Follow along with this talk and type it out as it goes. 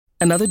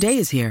Another day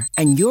is here,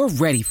 and you're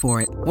ready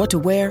for it. What to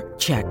wear?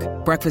 Check.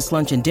 Breakfast,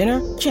 lunch, and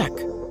dinner? Check.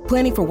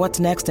 Planning for what's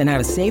next and how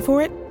to save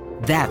for it?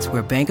 That's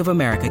where Bank of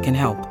America can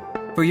help.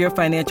 For your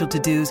financial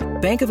to-dos,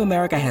 Bank of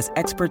America has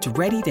experts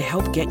ready to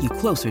help get you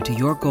closer to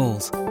your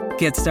goals.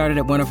 Get started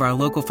at one of our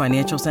local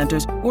financial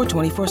centers or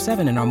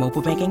 24/7 in our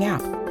mobile banking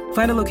app.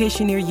 Find a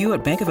location near you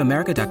at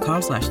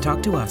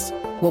bankofamerica.com/talktous.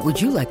 What would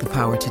you like the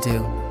power to do?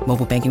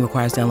 Mobile banking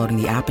requires downloading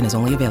the app and is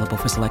only available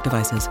for select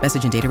devices.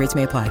 Message and data rates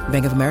may apply.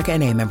 Bank of America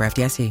N.A., member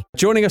FDIC.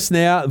 Joining us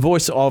now,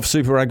 voice of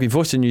Super Rugby,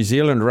 voice of New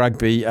Zealand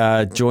Rugby,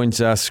 joins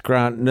us,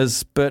 Grant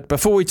Nisbett.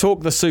 Before we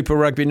talk the Super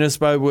Rugby,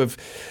 Nisbett, we've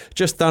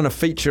just done a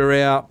feature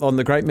out on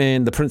the great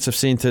man, the Prince of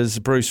Centres,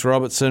 Bruce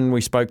Robertson. We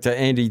spoke to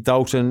Andy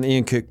Dalton,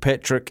 Ian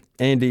Kirkpatrick,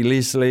 Andy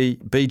Leslie,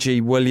 B.G.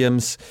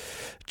 Williams,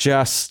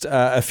 just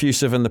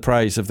effusive in the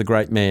praise of the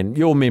great man.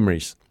 Your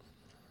memories?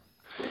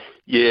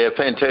 Yeah,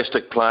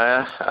 fantastic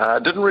player.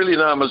 Didn't really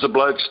know him as a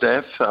bloke,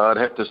 Steph, I'd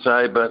have to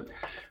say, but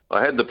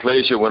I had the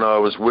pleasure when I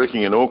was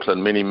working in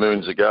Auckland many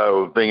moons ago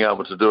of being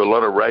able to do a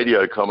lot of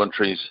radio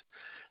commentaries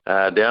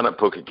down at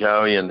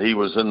Pukekohe, and he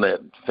was in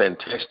that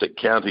fantastic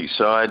county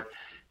side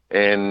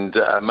and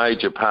a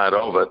major part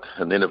of it.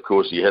 And then, of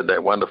course, he had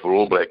that wonderful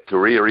All Black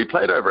career. He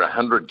played over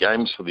 100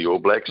 games for the All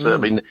Blacks. I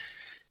mean,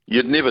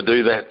 you'd never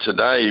do that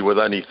today with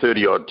only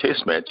 30-odd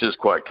test matches,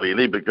 quite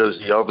clearly, because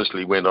he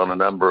obviously went on a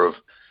number of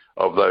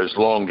those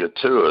longer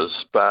tours,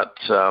 but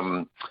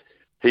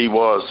he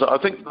was, I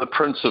think the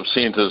Prince of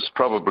Centres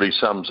probably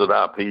sums it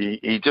up.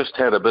 He just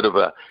had a bit of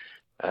a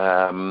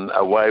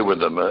way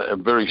with him, a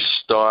very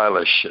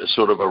stylish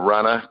sort of a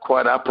runner,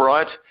 quite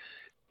upright,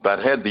 but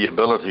had the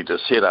ability to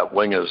set up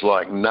wingers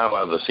like no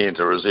other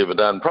centre has ever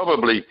done.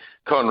 Probably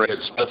Conrad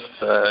Smith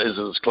is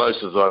as close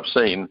as I've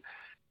seen,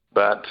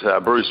 but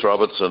Bruce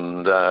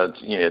Robertson,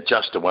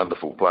 just a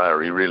wonderful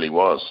player. He really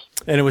was.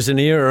 And it was an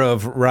era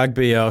of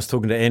rugby. I was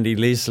talking to Andy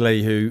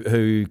Leslie,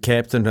 who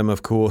captained him,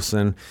 of course,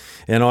 and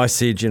I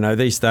said,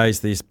 these days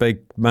there's big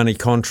money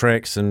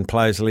contracts and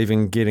players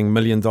getting $1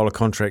 million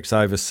contracts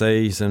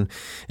overseas, and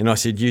I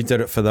said, you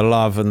did it for the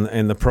love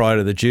and the pride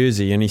of the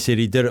jersey, and he said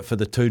he did it for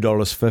the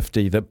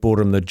 $2.50 that bought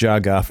him the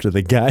jug after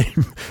the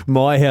game.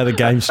 My, how the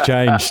game's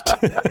changed.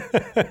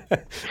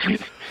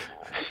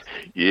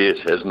 Yes,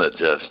 hasn't it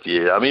just?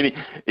 Yeah, I mean,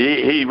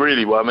 he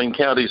really was. I mean,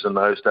 counties in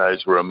those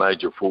days were a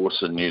major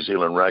force in New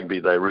Zealand rugby.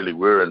 They really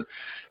were, and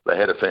they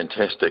had a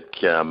fantastic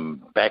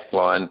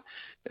backline,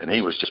 and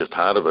he was just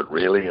part of it,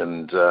 really.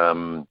 And,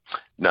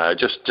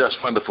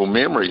 just wonderful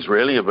memories,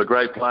 really, of a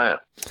great player.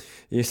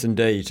 Yes,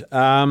 indeed.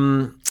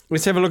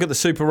 Let's have a look at the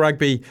Super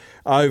Rugby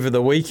over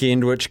the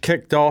weekend, which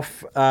kicked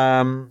off.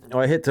 I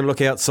had to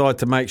look outside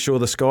to make sure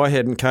the sky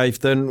hadn't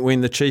caved in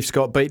when the Chiefs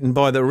got beaten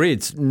by the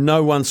Reds.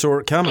 No one saw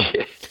it coming.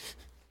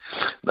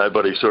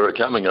 Nobody saw it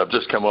coming. I've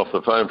just come off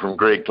the phone from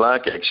Greg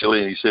Clark, actually,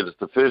 and he said it's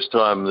the first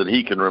time that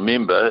he can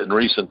remember in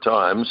recent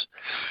times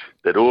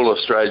that all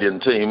Australian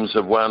teams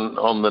have won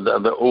on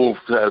all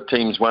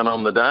teams won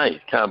on the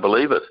day. Can't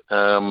believe it.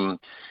 And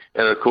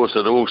of course,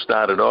 it all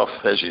started off,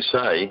 as you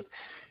say,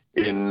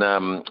 in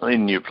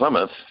New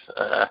Plymouth.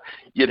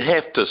 You'd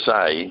have to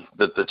say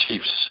that the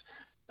Chiefs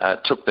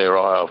took their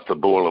eye off the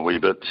ball a wee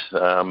bit.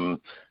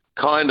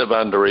 Kind of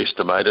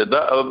underestimated.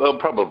 They'll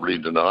probably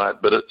deny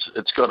it, but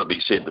it's got to be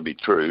said to be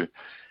true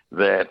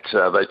that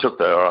they took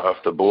their eye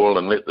off the ball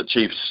and let the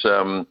Chiefs,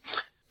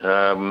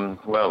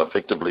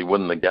 effectively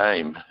win the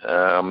game.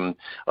 I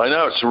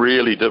know it's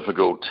really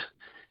difficult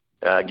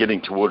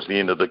getting towards the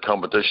end of the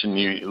competition.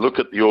 You look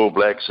at the All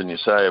Blacks and you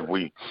say,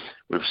 we've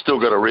still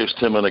got to rest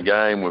him in a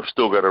game. We've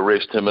still got to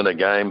rest him in a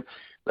game.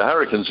 The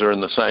Hurricanes are in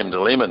the same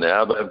dilemma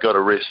now. They've got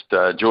to rest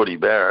Geordie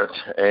Barrett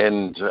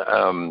and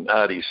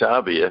Ardie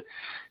Savia.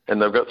 And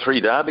they've got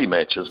 3 derby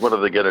matches. What are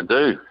they going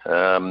to do?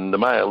 The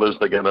mail is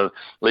they're going to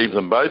leave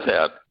them both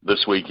out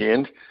this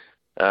weekend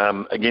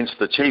against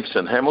the Chiefs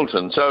in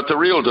Hamilton. So it's a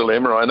real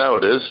dilemma, I know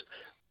it is.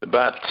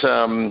 But,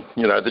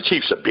 the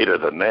Chiefs are better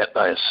than that. They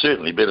are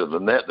certainly better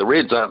than that. The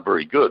Reds aren't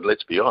very good,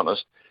 let's be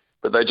honest.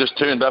 But they just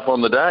turned up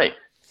on the day.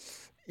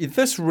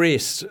 This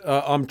rest,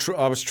 I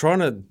was trying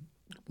to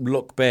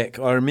look back.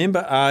 I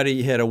remember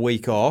Ardie had a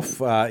week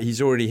off.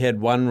 He's already had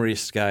one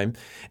rest game.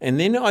 And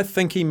then I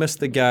think he missed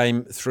the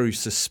game through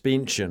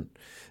suspension.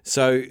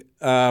 So,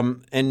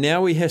 and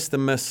now he has to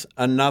miss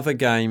another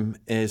game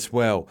as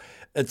well.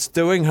 It's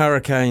doing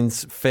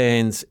Hurricanes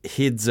fans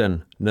heads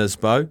in,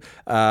 Nisbo.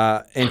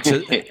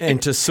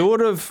 And to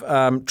sort of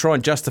try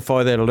and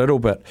justify that a little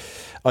bit,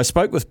 I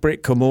spoke with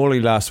Brett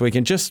Comorley last week,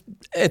 and just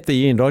at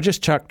the end, I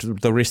just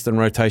chucked the rest and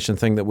rotation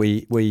thing that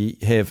we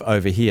have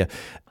over here.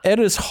 At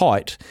his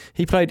height,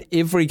 he played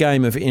every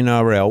game of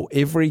NRL,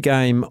 every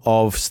game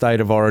of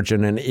State of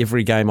Origin, and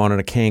every game on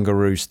a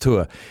Kangaroos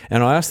tour.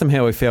 And I asked him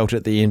how he felt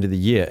at the end of the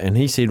year, and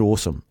he said,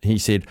 awesome. He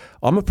said,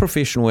 I'm a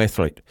professional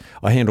athlete.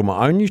 I handle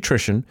my own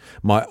nutrition,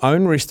 my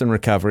own rest and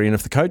recovery, and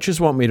if the coaches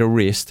want me to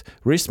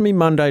rest me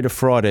Monday to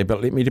Friday,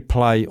 but let me to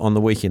play on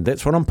the weekend.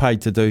 That's what I'm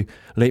paid to do.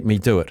 Let me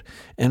do it.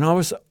 And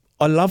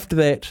I loved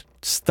that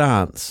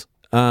stance,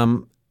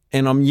 and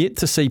I'm yet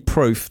to see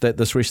proof that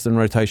this rest and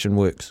rotation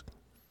works.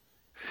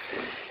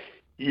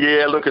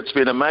 Yeah, look, it's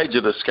been a major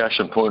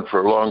discussion point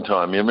for a long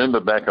time. You remember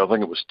back, I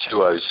think it was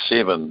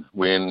 2007,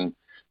 when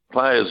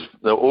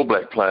the All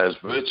Black players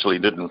virtually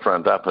didn't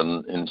front up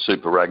in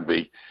Super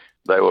Rugby.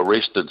 They were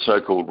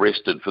so-called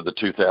rested for the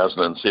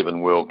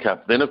 2007 World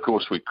Cup. Then, of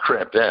course, we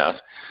crapped out,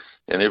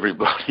 and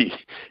everybody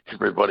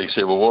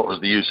said, well, what was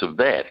the use of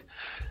that?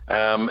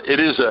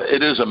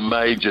 It is a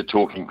major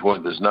talking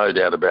point. There's no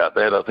doubt about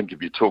that. I think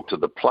if you talk to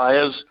the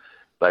players,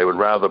 they would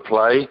rather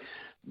play.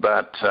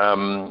 But,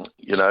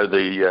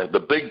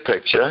 the big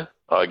picture,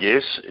 I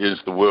guess,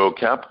 is the World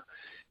Cup.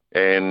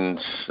 And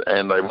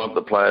they want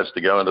the players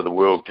to go into the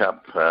World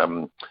Cup,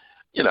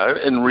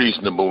 in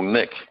reasonable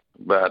nick.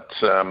 But,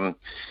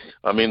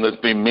 there's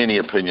been many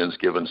opinions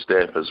given,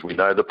 Steph, as we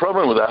know. The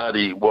problem with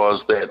Artie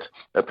was that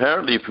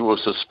apparently if he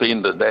was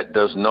suspended, that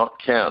does not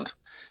count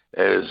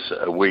as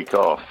a week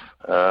off.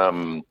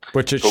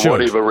 Which it for should.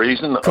 whatever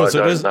reason, I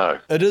don't know.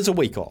 It is a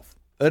week off.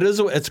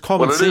 It's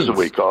common sense. Well, it is a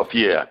week off,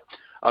 yeah.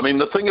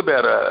 The thing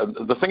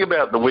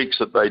about the weeks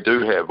that they do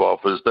have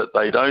off is that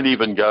they don't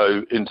even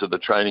go into the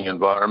training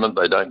environment.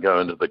 They don't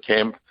go into the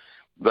camp.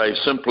 They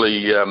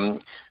simply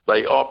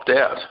they opt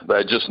out.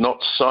 They're just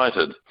not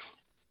cited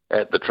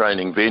at the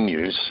training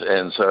venues.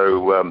 And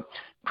so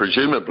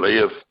presumably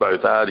if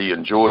both Artie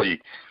and Geordie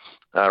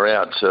are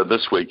out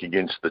this week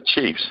against the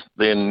Chiefs,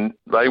 then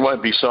they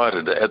won't be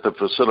cited at the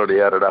facility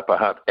out at Upper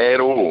Hutt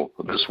at all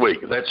this week.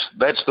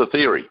 That's the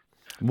theory.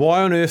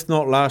 Why on earth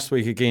not last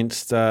week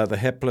against the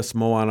hapless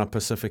Moana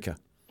Pacifica?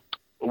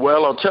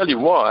 Well, I'll tell you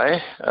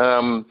why.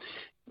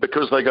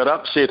 Because they got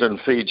upset in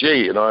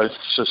Fiji, and I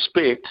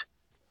suspect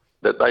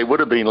that they would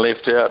have been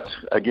left out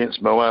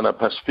against Moana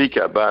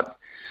Pacifica, but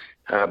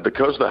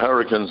because the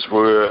Hurricanes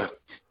were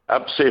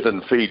upset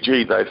in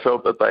Fiji, they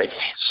felt that they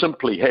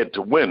simply had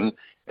to win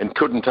and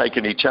couldn't take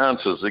any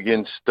chances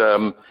against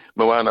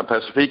Moana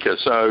Pacifica.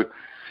 So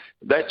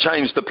that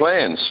changed the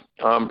plans.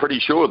 I'm pretty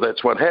sure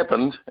that's what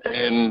happened.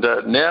 And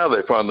now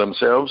they find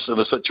themselves in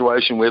a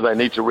situation where they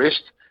need to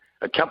rest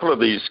a couple of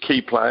these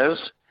key players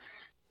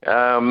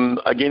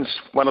against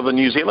one of the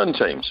New Zealand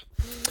teams.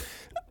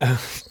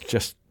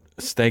 Just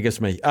staggers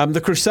me.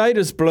 The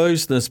Crusaders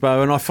Blues,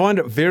 Nisbett, and I find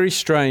it very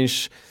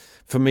strange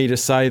for me to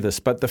say this,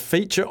 but the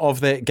feature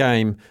of that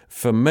game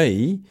for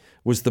me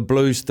was the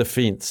Blues'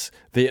 defence,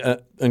 their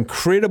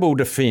incredible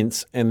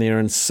defence and their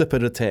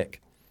insipid attack.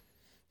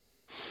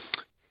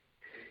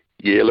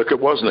 Yeah, look, it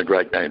wasn't a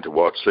great game to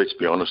watch, let's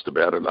be honest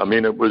about it.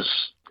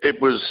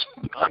 It was,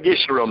 I guess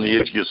you're on the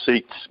edge of your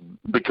seat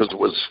because it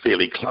was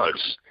fairly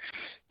close.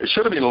 It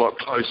should have been a lot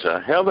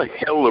closer. How the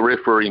hell the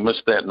referee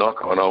missed that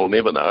knock on, I'll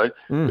never know.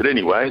 But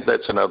anyway,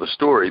 that's another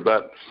story.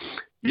 But,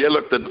 yeah,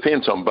 look, the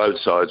defence on both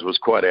sides was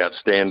quite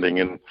outstanding.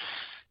 And,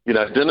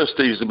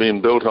 dynasties have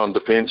been built on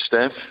defence,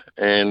 Staff,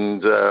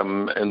 and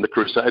the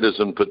Crusaders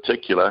in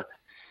particular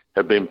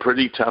have been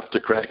pretty tough to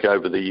crack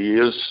over the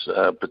years,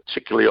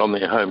 particularly on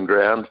their home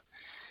ground.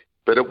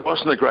 But it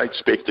wasn't a great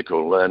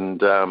spectacle,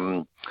 and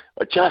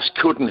I just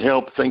couldn't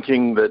help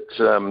thinking that,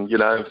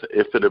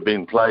 if it had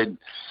been played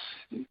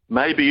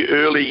maybe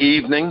early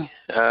evening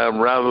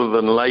rather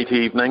than late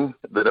evening,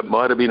 that it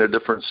might have been a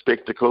different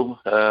spectacle.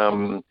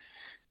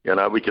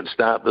 We could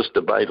start this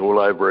debate all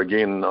over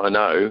again, I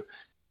know,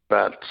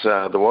 but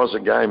there was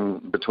a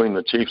game between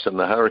the Chiefs and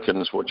the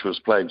Hurricanes which was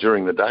played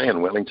during the day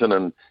in Wellington,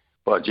 and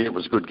by gee, it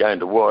was a good game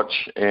to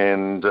watch,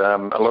 and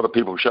a lot of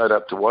people showed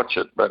up to watch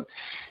it. But,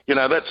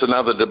 that's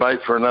another debate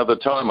for another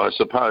time, I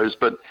suppose.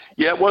 But,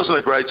 yeah, it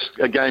wasn't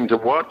a game to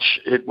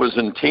watch. It was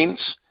intense,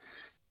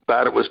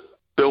 but it was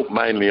built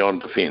mainly on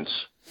defence.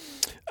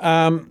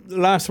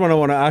 Last one I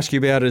want to ask you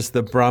about is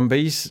the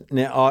Brumbies.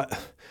 Now,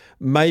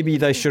 maybe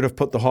they should have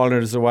put the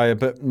Highlanders away a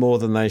bit more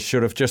than they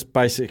should have, just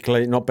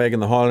basically not bagging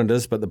the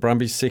Highlanders, but the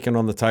Brumbies second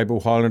on the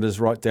table,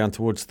 Highlanders right down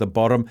towards the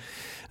bottom.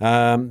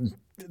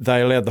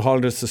 They allowed the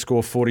Highlanders to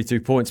score 42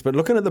 points. But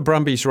looking at the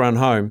Brumbies run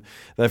home,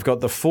 they've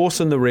got the Force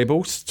and the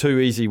Rebels, 2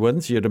 easy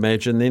wins, you'd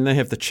imagine. Then they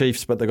have the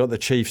Chiefs, but they've got the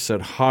Chiefs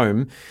at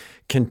home.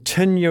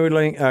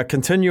 Continuing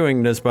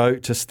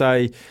Nisbett, to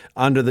stay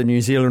under the New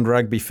Zealand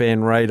rugby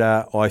fan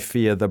radar, I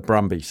fear the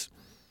Brumbies.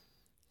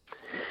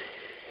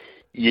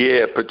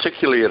 Yeah,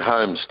 particularly at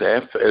home,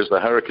 Staff, as the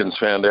Hurricanes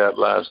found out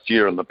last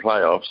year in the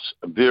playoffs,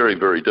 very,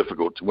 very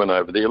difficult to win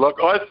over there. Look,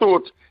 I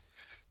thought,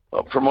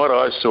 from what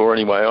I saw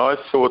anyway, I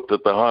thought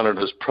that the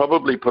Highlanders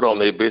probably put on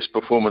their best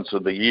performance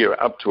of the year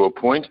up to a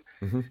point,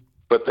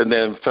 but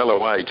then fell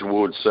away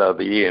towards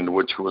the end,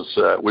 which was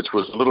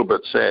a little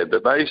bit sad.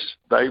 But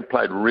they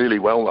played really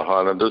well, the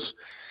Highlanders,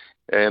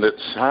 and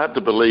it's hard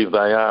to believe they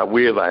are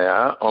where they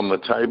are on the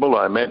table.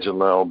 I imagine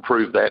they'll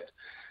improve that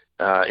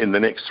in the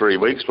next 3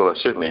 weeks. Well, I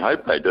certainly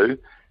hope they do.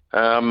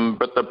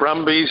 But the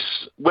Brumbies,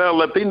 well,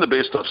 they've been the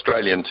best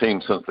Australian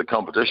team since the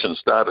competition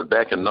started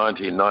back in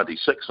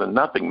 1996, and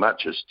nothing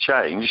much has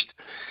changed.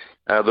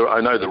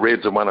 I know the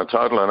Reds have won a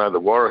title, I know the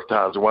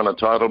Waratahs have won a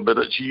title, but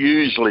it's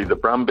usually the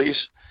Brumbies.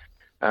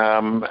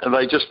 And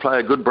they just play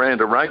a good brand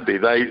of rugby.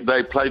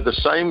 They play the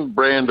same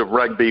brand of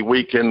rugby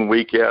week in,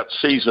 week out,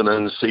 season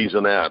in,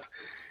 season out.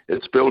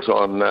 It's built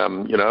on,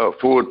 a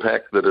forward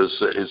pack that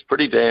is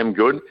pretty damn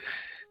good.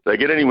 they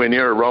get anywhere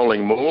near a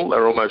rolling maul,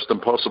 they're almost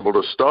impossible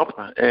to stop,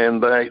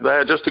 and they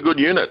are just a good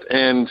unit.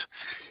 And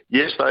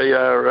yes,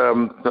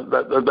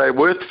 they're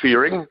worth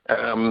fearing.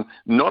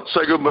 Not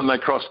so good when they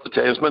cross the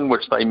Tasman,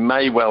 which they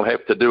may well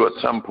have to do at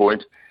some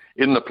point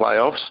in the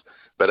playoffs.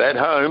 But at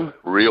home,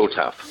 real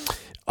tough.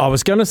 I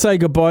was going to say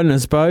goodbye,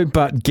 Nisbett,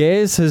 but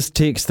Gaz has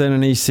texted in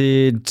and he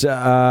said,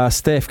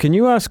 Steph, can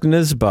you ask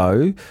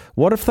Nisbett,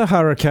 what if the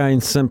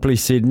Hurricanes simply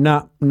said,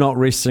 nah, not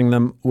resting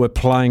them, we're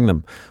playing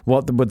them?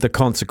 What would the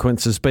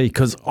consequences be?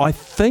 Because I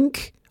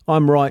think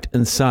I'm right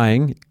in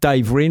saying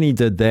Dave Rennie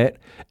did that,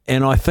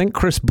 and I think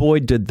Chris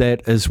Boyd did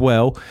that as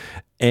well,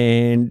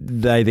 and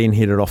they then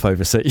headed off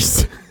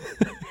overseas.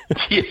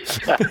 Yes.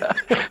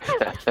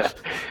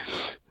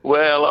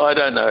 Well, I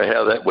don't know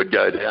how that would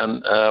go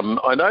down.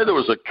 I know there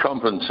was a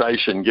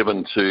compensation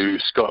given to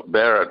Scott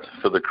Barrett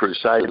for the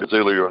Crusaders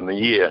earlier in the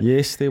year.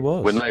 Yes, there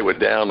was. When they were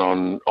down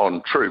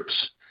on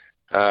troops.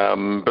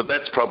 But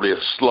that's probably a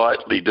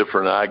slightly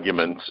different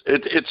argument.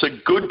 It's a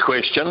good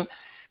question,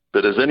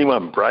 but is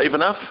anyone brave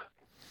enough?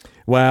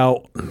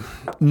 Well,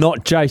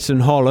 not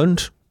Jason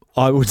Holland,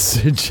 I would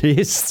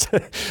suggest,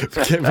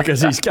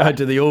 because he's going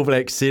to the All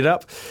Blacks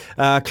setup.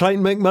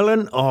 Clayton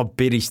McMillan, I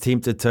bet he's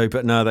tempted to,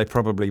 but no, they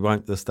probably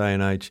won't this day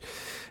and age.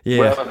 Yeah.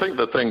 Well, I think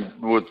the thing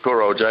with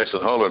poor old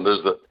Jason Holland is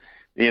that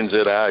the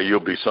NZR, you'll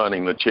be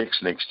signing the checks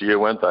next year,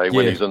 won't they,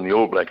 when he's in the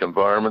All Black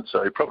environment?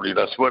 So he probably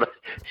does what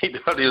he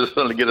doesn't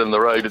want to get in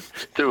the road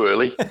too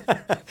early.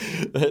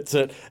 That's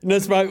it.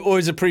 Nisbett,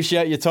 always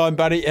appreciate your time,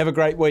 buddy. Have a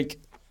great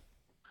week.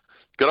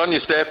 Good on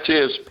you, Steph.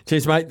 Cheers.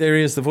 Cheers, mate. There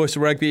he is, the voice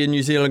of rugby in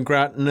New Zealand,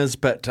 Grant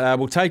Nisbett.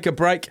 We'll take a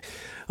break.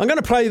 I'm going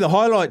to play the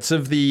highlights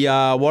of the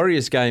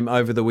Warriors game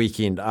over the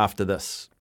weekend after this.